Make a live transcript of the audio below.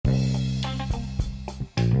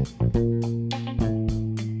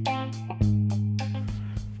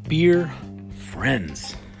Beer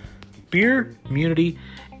friends, beer community,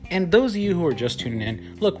 and those of you who are just tuning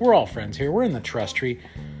in, look, we're all friends here. We're in the trust tree.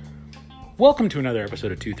 Welcome to another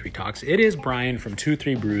episode of 2-3 Talks. It is Brian from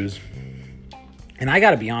 2-3 Brews, and I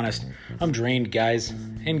gotta be honest, I'm drained, guys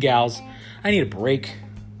and gals. I need a break.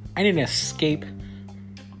 I need an escape.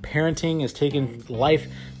 Parenting is taking life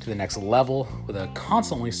to the next level with a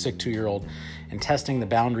constantly sick 2-year-old and testing the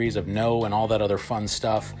boundaries of no and all that other fun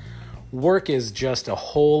stuff. Work is just a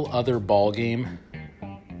whole other ball game.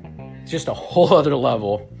 It's just a whole other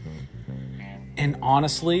level. And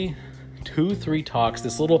honestly, 2-3 Talks,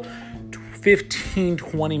 this little 15,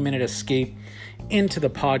 20-minute escape into the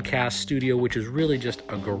podcast studio, which is really just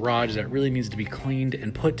a garage that really needs to be cleaned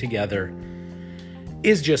and put together,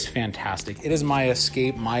 is just fantastic. It is my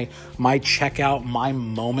escape, my checkout, my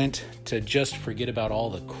moment to just forget about all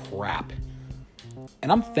the crap.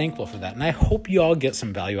 And I'm thankful for that. And I hope you all get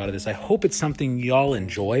some value out of this. I hope it's something y'all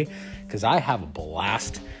enjoy, because I have a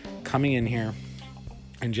blast coming in here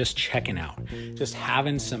and just checking out, just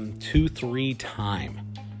having some 2-3 time.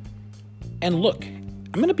 And look,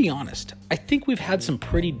 I'm going to be honest. I think we've had some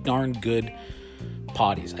pretty darn good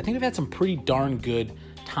potties. I think we've had some pretty darn good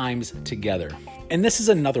times together. And this is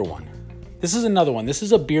another one. This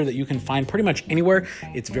is a beer that you can find pretty much anywhere.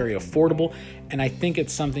 It's very affordable. And I think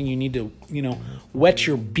it's something you need to, wet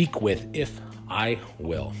your beak with, if I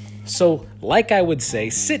will. So like I would say,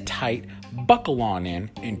 sit tight, buckle on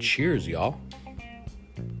in, and cheers, y'all.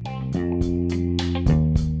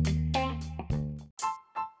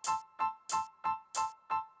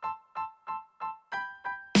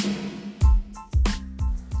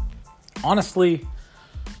 Honestly,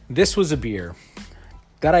 this was a beer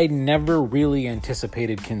that I never really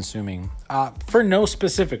anticipated consuming for no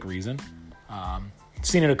specific reason.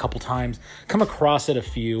 Seen it a couple times, come across it a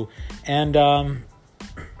few, and,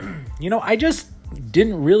 I just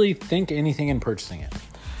didn't really think anything in purchasing it.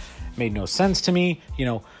 Made no sense to me.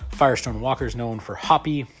 Firestone Walker's known for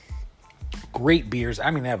hoppy, great beers.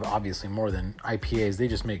 I mean, they have obviously more than IPAs. They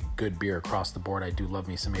just make good beer across the board. I do love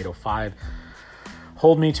me some 805.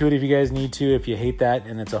 Hold me to it if you guys need to. If you hate that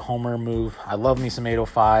and it's a homer move, I love me some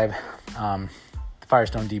 805,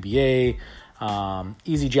 Firestone DBA,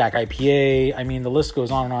 Easy Jack IPA. I mean, the list goes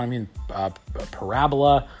on and on. I mean,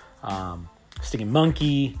 Parabola, Stinging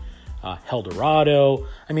Monkey, El Dorado.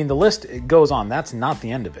 I mean, the list goes on. That's not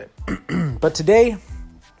the end of it. But today,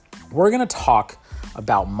 we're going to talk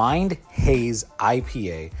about Mind Haze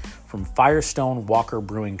IPA from Firestone Walker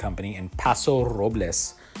Brewing Company in Paso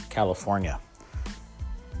Robles, California.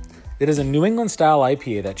 It is a New England-style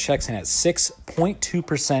IPA that checks in at 6.2%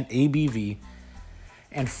 ABV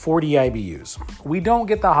and 40 IBUs. We don't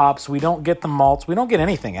get the hops. We don't get the malts. We don't get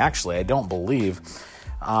anything, actually, I don't believe,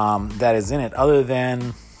 that is in it, other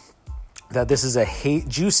than that this is a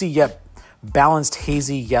juicy yet balanced,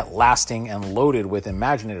 hazy yet lasting, and loaded with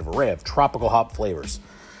imaginative array of tropical hop flavors.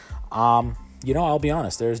 I'll be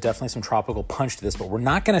honest, there's definitely some tropical punch to this, but we're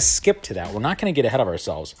not going to skip to that. We're not going to get ahead of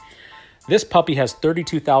ourselves. This puppy has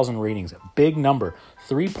 32,000 ratings, big number,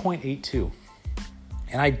 3.82.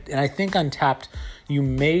 And I think Untapped, you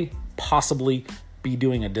may possibly be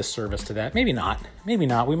doing a disservice to that. Maybe not.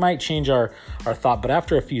 We might change our thought, but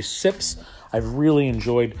after a few sips, I've really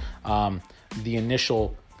enjoyed the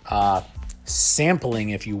initial sampling,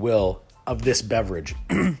 if you will, of this beverage.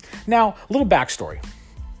 Now, a little backstory.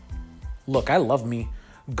 Look, I love me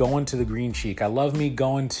going to the Green Cheek. I love me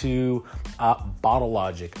going to Bottle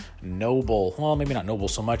Logic, Noble. Well, maybe not Noble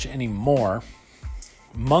so much anymore.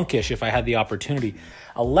 Monkish, if I had the opportunity.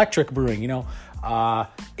 Electric Brewing,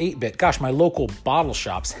 8-Bit. Gosh, my local bottle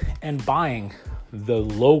shops, and buying the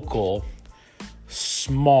local,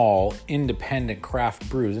 small, independent craft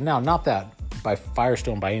brews. And now, not that by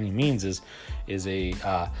Firestone by any means is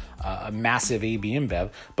a massive AB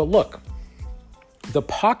InBev, but look, the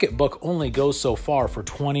pocketbook only goes so far for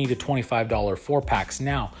 $20 to $25 4-packs.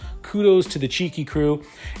 Now, kudos to the Cheeky crew,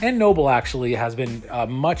 and Noble actually has been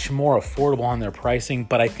much more affordable on their pricing,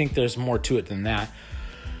 but I think there's more to it than that.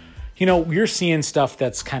 You're seeing stuff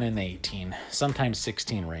that's kind of in the 18, sometimes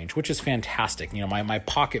 16 range, which is fantastic. My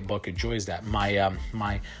pocketbook enjoys that.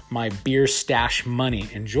 My beer stash money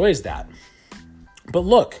enjoys that. But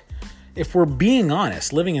look, if we're being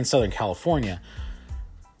honest, living in Southern California,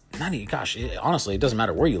 honestly, it doesn't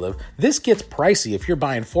matter where you live. This gets pricey if you're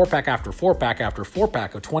buying 4-pack after 4-pack after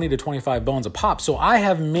 4-pack of 20 to 25 bones a pop. So I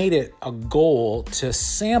have made it a goal to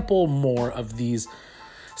sample more of these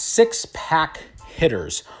 6-pack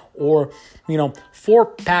hitters or,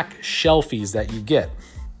 4-pack shelfies that you get.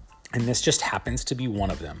 And this just happens to be one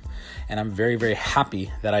of them. And I'm very, very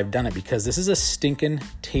happy that I've done it because this is a stinking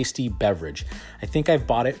tasty beverage. I think I've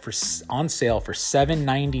bought it on sale for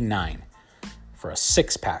 $7.99 for a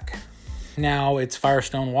 6-pack. Now it's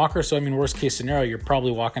Firestone Walker, so I mean, worst case scenario, you're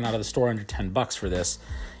probably walking out of the store under $10 for this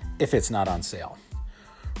if it's not on sale.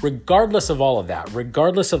 Regardless of all of that,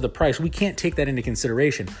 regardless of the price, we can't take that into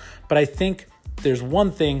consideration. But I think there's one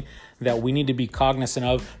thing that we need to be cognizant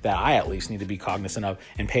of, that I at least need to be cognizant of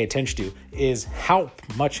and pay attention to, is how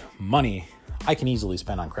much money I can easily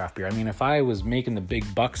spend on craft beer. I mean, if I was making the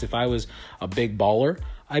big bucks, if I was a big baller,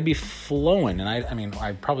 I'd be flowing. And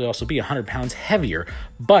I'd probably also be 100 pounds heavier.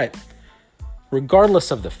 But regardless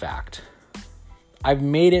of the fact, I've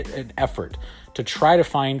made it an effort to try to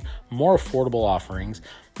find more affordable offerings,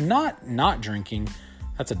 not drinking,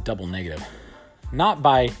 that's a double negative, not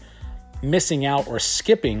by missing out or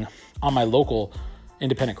skipping on my local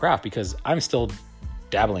independent craft, because I'm still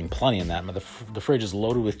dabbling plenty in that. The fridge is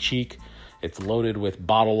loaded with Cheek. It's loaded with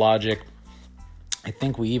Bottle Logic. I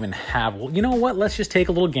think we even have, well, you know what? Let's just take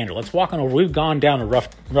a little gander. Let's walk on over. We've gone down a rough,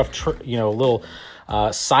 little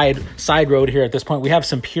side road here at this point. We have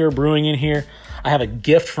some Pure Brewing in here. I have a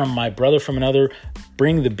gift from my brother from another.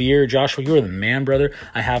 Bring the beer. Joshua, you are the man, brother.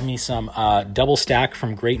 I have me some double stack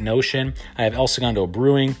from Great Notion. I have El Segundo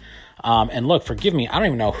Brewing. And look, forgive me, I don't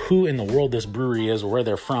even know who in the world this brewery is or where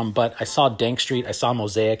they're from, but I saw Dank Street, I saw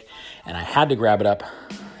Mosaic, and I had to grab it up.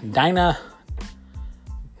 Diane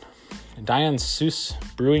Seuss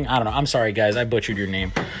Brewing. I don't know. I'm sorry, guys. I butchered your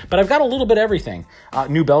name. But I've got a little bit of everything.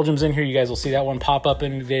 New Belgium's in here. You guys will see that one pop up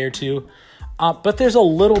in a day or two. But there's a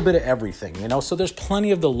little bit of everything, So there's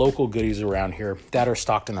plenty of the local goodies around here that are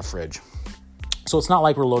stocked in the fridge. So it's not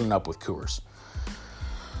like we're loading up with Coors.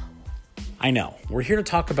 I know. We're here to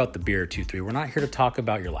talk about the beer 2-3. We're not here to talk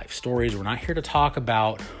about your life stories. We're not here to talk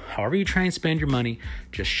about however you try and spend your money.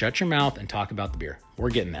 Just shut your mouth and talk about the beer. We're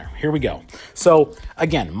getting there. Here we go. So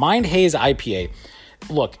again, Mind Haze IPA.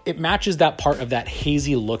 Look, it matches that part of that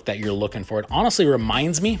hazy look that you're looking for. It honestly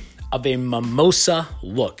reminds me of a mimosa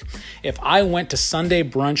look. If I went to Sunday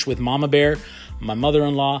brunch with Mama Bear, my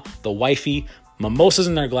mother-in-law, the wifey, mimosas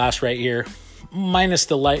in their glass right here, minus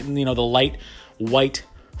the light, the light white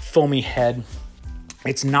foamy head.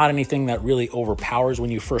 It's not anything that really overpowers when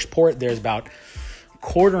you first pour it. There's about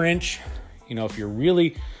 1/4 inch, if you're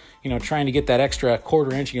really, trying to get that extra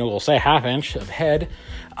 1/4 inch, we'll say 1/2 inch of head.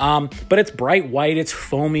 But it's bright white, it's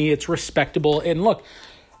foamy, it's respectable. And look,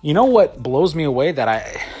 what blows me away that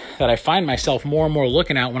I find myself more and more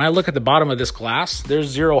looking at when I look at the bottom of this glass, there's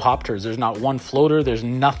 0 hop turds. There's not one floater. There's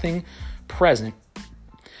nothing present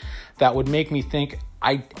that would make me think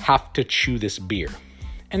I have to chew this beer.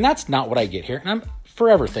 And that's not what I get here. And I'm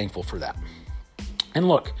forever thankful for that. And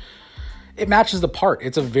look, it matches the part.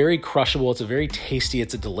 It's a very crushable, it's a very tasty,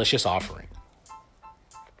 it's a delicious offering.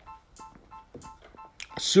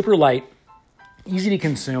 Super light, easy to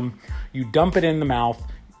consume. You dump it in the mouth.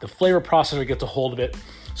 The flavor processor gets a hold of it,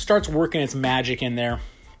 starts working its magic in there,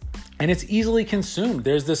 and it's easily consumed.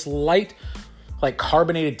 There's this light,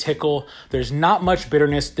 carbonated tickle. There's not much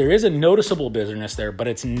bitterness. There is a noticeable bitterness there, but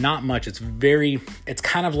it's not much. It's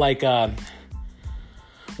kind of like,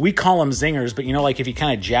 we call them zingers, but if you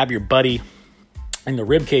kind of jab your buddy in the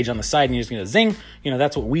rib cage on the side and you're just going to zing,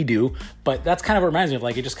 that's what we do. But that's kind of what it reminds me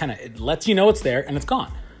of. It just kind of, it lets you know it's there and it's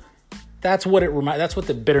gone. That's what that's what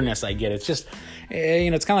the bitterness I get. It's just,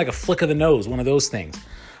 it's kind of like a flick of the nose, one of those things.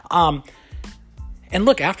 And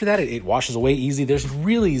look, after that, it washes away easy. There's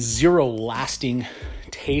really 0 lasting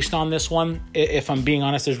taste on this one. If I'm being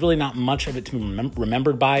honest, there's really not much of it to be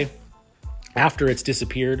remembered by after it's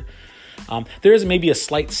disappeared. There is maybe a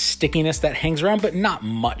slight stickiness that hangs around, but not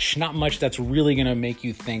much that's really going to make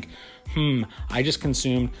you think, I just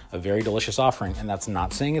consumed a very delicious offering. And that's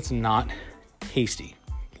not saying it's not tasty.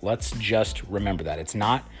 Let's just remember that. It's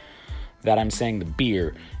not that I'm saying the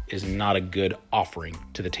beer is not a good offering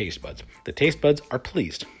to the taste buds. The taste buds are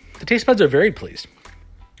pleased. The taste buds are very pleased.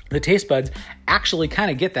 The taste buds actually kind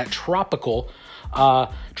of get that tropical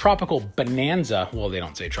bonanza. Well, they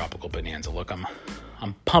don't say tropical bonanza. Look,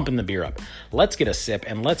 I'm pumping the beer up. Let's get a sip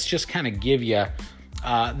and let's just kind of give you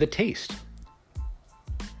the taste.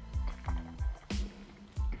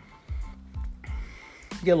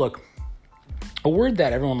 Yeah, look, a word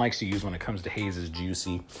that everyone likes to use when it comes to haze is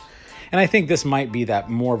juicy. And I think this might be that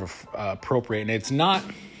more of a appropriate. And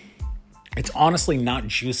it's honestly not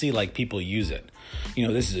juicy like people use it.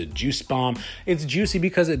 This is a juice bomb. It's juicy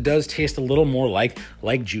because it does taste a little more like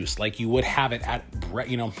juice, like you would have it at,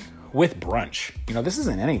 with brunch. This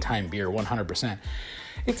isn't anytime beer, 100%.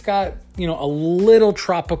 It's got, a little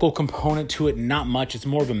tropical component to it, not much. It's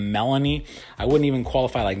more of a melony. I wouldn't even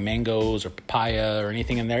qualify like mangoes or papaya or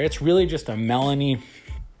anything in there. It's really just a melony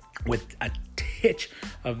with a titch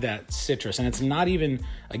of that citrus. And it's not even,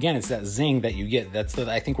 again, it's that zing that you get. That's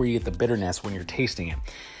I think where you get the bitterness when you're tasting it.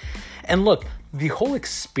 And look, the whole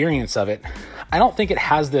experience of it, I don't think it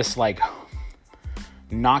has this like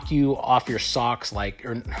knock you off your socks,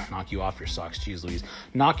 knock you off your socks, geez Louise,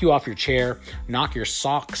 knock you off your chair, knock your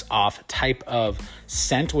socks off type of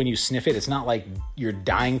scent when you sniff it. It's not like you're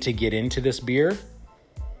dying to get into this beer,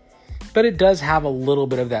 but it does have a little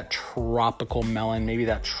bit of that tropical melon, maybe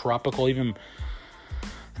that tropical, even,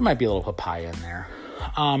 there might be a little papaya in there.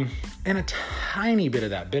 And a tiny bit of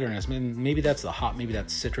that bitterness. Maybe that's the hop, maybe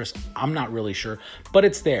that's citrus. I'm not really sure, but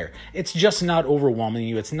it's there. It's just not overwhelming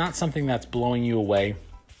you. It's not something that's blowing you away,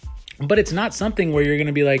 but it's not something where you're going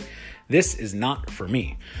to be like, this is not for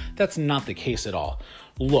me. That's not the case at all.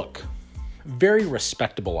 Look, very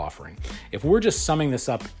respectable offering. If we're just summing this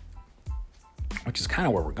up, which is kind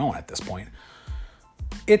of where we're going at this point,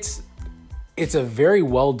 it's a very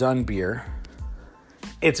well done beer.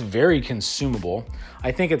 It's very consumable.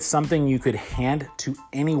 I think it's something you could hand to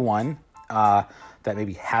anyone that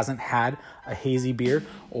maybe hasn't had a hazy beer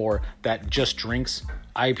or that just drinks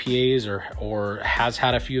IPAs or has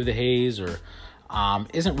had a few of the haze or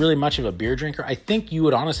isn't really much of a beer drinker. I think you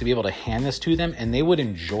would honestly be able to hand this to them and they would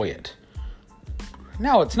enjoy it.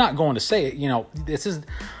 Now, it's not going to say,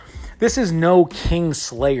 this is no King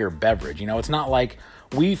Slayer beverage. It's not like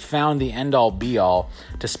we found the end-all be-all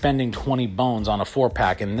to spending 20 bones on a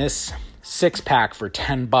 4-pack, and this 6-pack for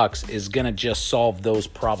 $10 is going to just solve those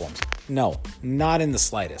problems. No, not in the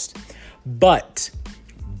slightest. But,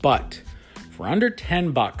 for under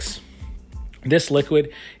 $10, this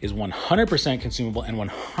liquid is 100% consumable and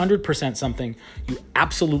 100% something you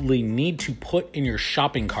absolutely need to put in your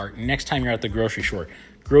shopping cart next time you're at the grocery store.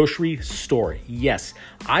 Grocery store. Yes,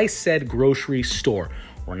 I said grocery store.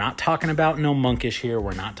 We're not talking about no Monkish here.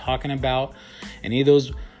 We're not talking about any of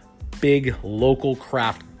those big local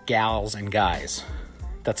craft gals and guys.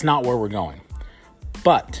 That's not where we're going.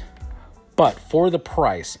 But for the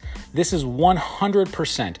price, this is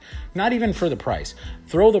 100%, not even for the price.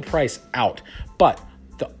 Throw the price out. But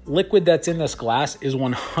the liquid that's in this glass is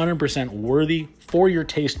 100% worthy for your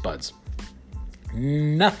taste buds.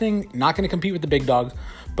 Not going to compete with the big dogs,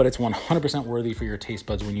 but it's 100% worthy for your taste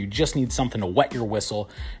buds when you just need something to wet your whistle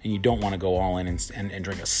and you don't want to go all in and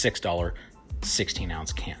drink a $6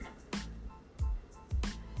 16-ounce can.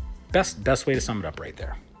 Best way to sum it up right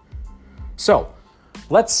there. So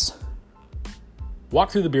let's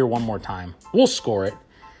walk through the beer one more time. We'll score it.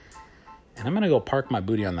 And I'm going to go park my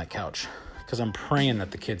booty on that couch because I'm praying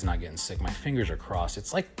that the kid's not getting sick. My fingers are crossed.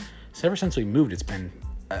 It's ever since we moved, it's been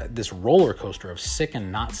this roller coaster of sick and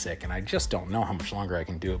not sick, and I just don't know how much longer I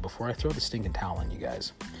can do it before I throw the stinking towel on you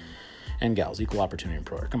guys and gals. Equal opportunity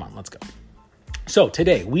employer. Come on, let's go. So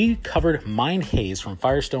today we covered Mine Haze from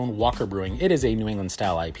Firestone Walker Brewing. It is a New England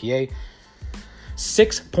style IPA,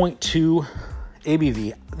 6.2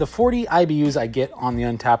 ABV. The 40 IBUs I get on the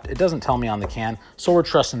Untapped, it doesn't tell me on the can, so we're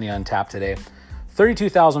trusting the Untapped today.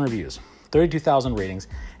 32,000 reviews, 32,000 ratings,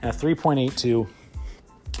 and a 3.82.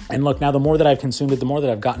 And look, now the more that I've consumed it, the more that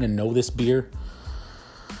I've gotten to know this beer,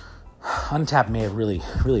 Untapped may have really,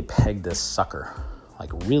 really pegged this sucker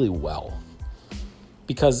really well.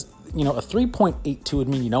 Because, a 3.82 would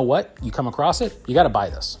mean, you know what? You come across it, you got to buy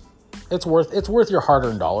this. It's worth your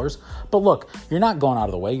hard-earned dollars. But look, you're not going out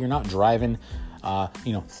of the way. You're not driving,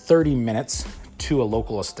 30 minutes to a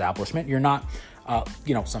local establishment. You're not,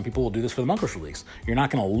 some people will do this for the Monkish release. You're not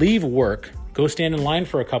going to leave work, go stand in line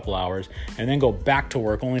for a couple hours, and then go back to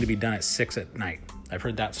work only to be done at 6 at night. I've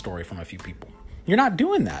heard that story from a few people. You're not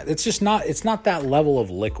doing that. It's not that level of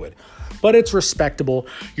liquid, but it's respectable.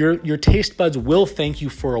 Your taste buds will thank you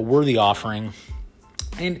for a worthy offering.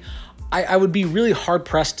 And I would be really hard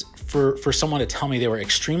pressed for someone to tell me they were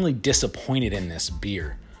extremely disappointed in this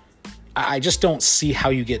beer. I just don't see how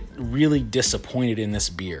you get really disappointed in this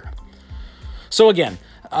beer. So again,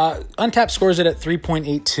 Untapped scores it at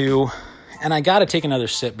 3.82, and I got to take another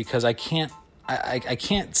sip because I can't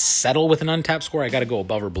settle with an Untapped score. I got to go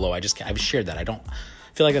above or below. I've shared that. I don't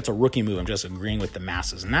feel like that's a rookie move. I'm just agreeing with the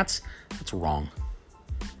masses, and that's wrong.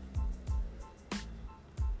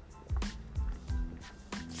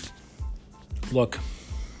 Look,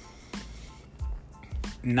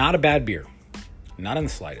 not a bad beer, not in the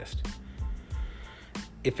slightest.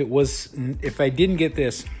 If I didn't get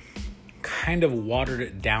this kind of watered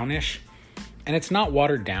it downish, and it's not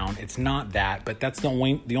watered down, it's not that, but that's the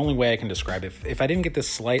only way I can describe it. If I didn't get this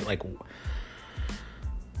slight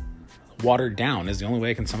watered down is the only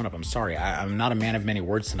way I can sum it up. I'm sorry. I'm not a man of many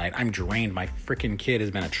words tonight. I'm drained. My freaking kid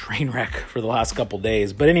has been a train wreck for the last couple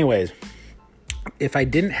days. But anyways, if I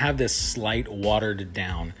didn't have this slight watered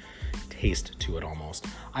down taste to it almost,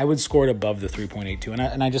 I would score it above the 3.82.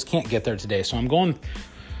 And I just can't get there today. So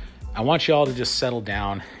I want you all to just settle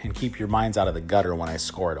down and keep your minds out of the gutter when I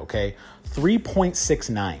score it, okay?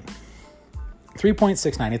 3.69.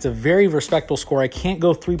 3.69. It's a very respectable score. I can't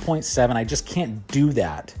go 3.7. I just can't do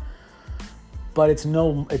that. But it's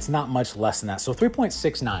not much less than that. So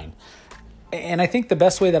 3.69. And I think the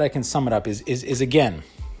best way that I can sum it up is again,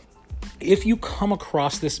 if you come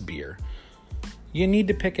across this beer, you need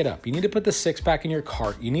to pick it up. You need to put the 6-pack in your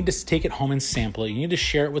cart. You need to take it home and sample it. You need to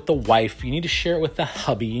share it with the wife. You need to share it with the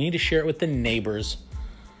hubby. You need to share it with the neighbors.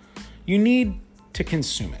 You need to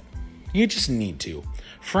consume it. You just need to.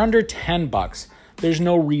 For under $10, there's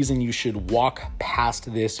no reason you should walk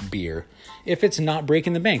past this beer if it's not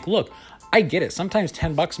breaking the bank. Look, I get it. Sometimes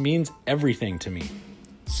 $10 means everything to me.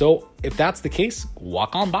 So if that's the case,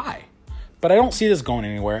 walk on by. But I don't see this going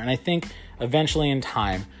anywhere. And I think eventually in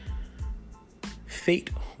time,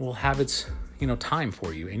 fate will have its, time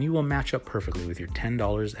for you. And you will match up perfectly with your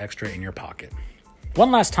 $10 extra in your pocket.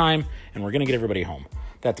 One last time, and we're going to get everybody home.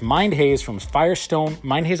 That's Mind Haze from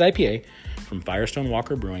Mind Haze IPA from Firestone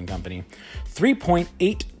Walker Brewing Company.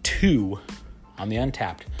 3.82 on the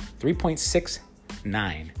Untapped.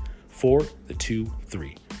 3.69 for the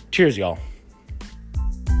 2-3. Cheers, y'all.